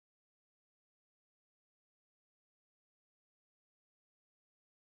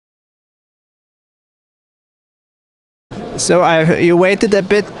So you waited a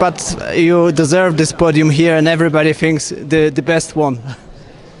bit, but you deserve this podium here, and everybody thinks the best one.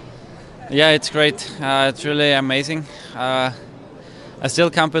 Yeah, it's great. It's really amazing. I still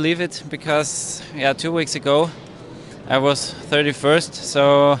can't believe it because 2 weeks ago I was 31st,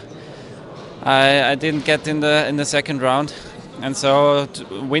 so I didn't get in the second round, and so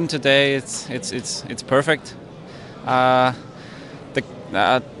to win today it's perfect.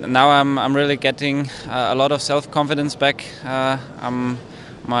 Now I'm really getting a lot of self-confidence back.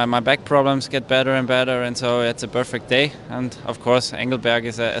 My back problems get better and better, and so it's a perfect day. And of course, Engelberg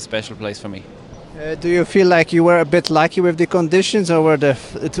is a special place for me. Do you feel like you were a bit lucky with the conditions, or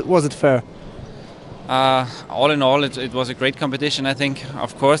was it fair? All in all, it was a great competition. I think,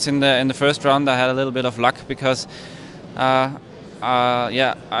 of course, in the first round I had a little bit of luck because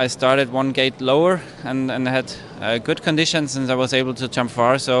I started one gate lower and had good conditions, and I was able to jump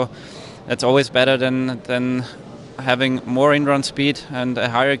far. So that's always better than having more in-run speed and a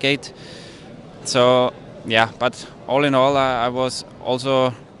higher gate. So yeah, but all in all, I was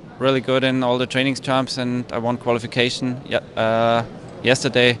also really good in all the training jumps, and I won qualification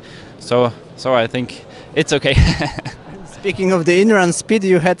yesterday. So I think it's okay. Speaking of the in-run speed,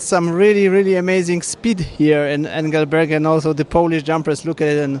 you had some really amazing speed here in Engelberg, and also the Polish jumpers look at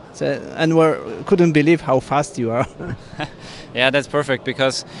it and couldn't believe how fast you are. Yeah, that's perfect,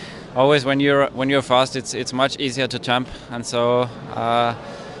 because always when you're fast, it's much easier to jump, and so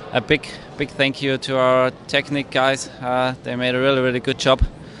a big thank you to our technique guys. They made a really good job,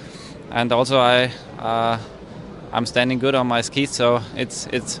 and also I'm standing good on my skis, so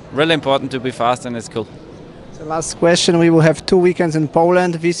it's really important to be fast, and it's cool. The last question: we will have 2 weekends in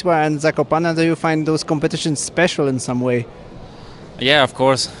Poland, Wisła and Zakopane. Do you find those competitions special in some way? Yeah, of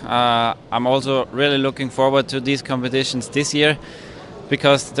course. I'm also really looking forward to these competitions this year,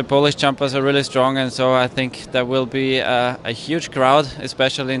 because the Polish jumpers are really strong, and so I think there will be a huge crowd,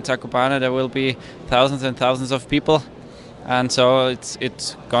 especially in Zakopane. There will be thousands and thousands of people, and so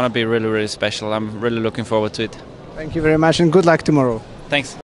it's gonna be really special. I'm really looking forward to it. Thank you very much, and good luck tomorrow. Thanks.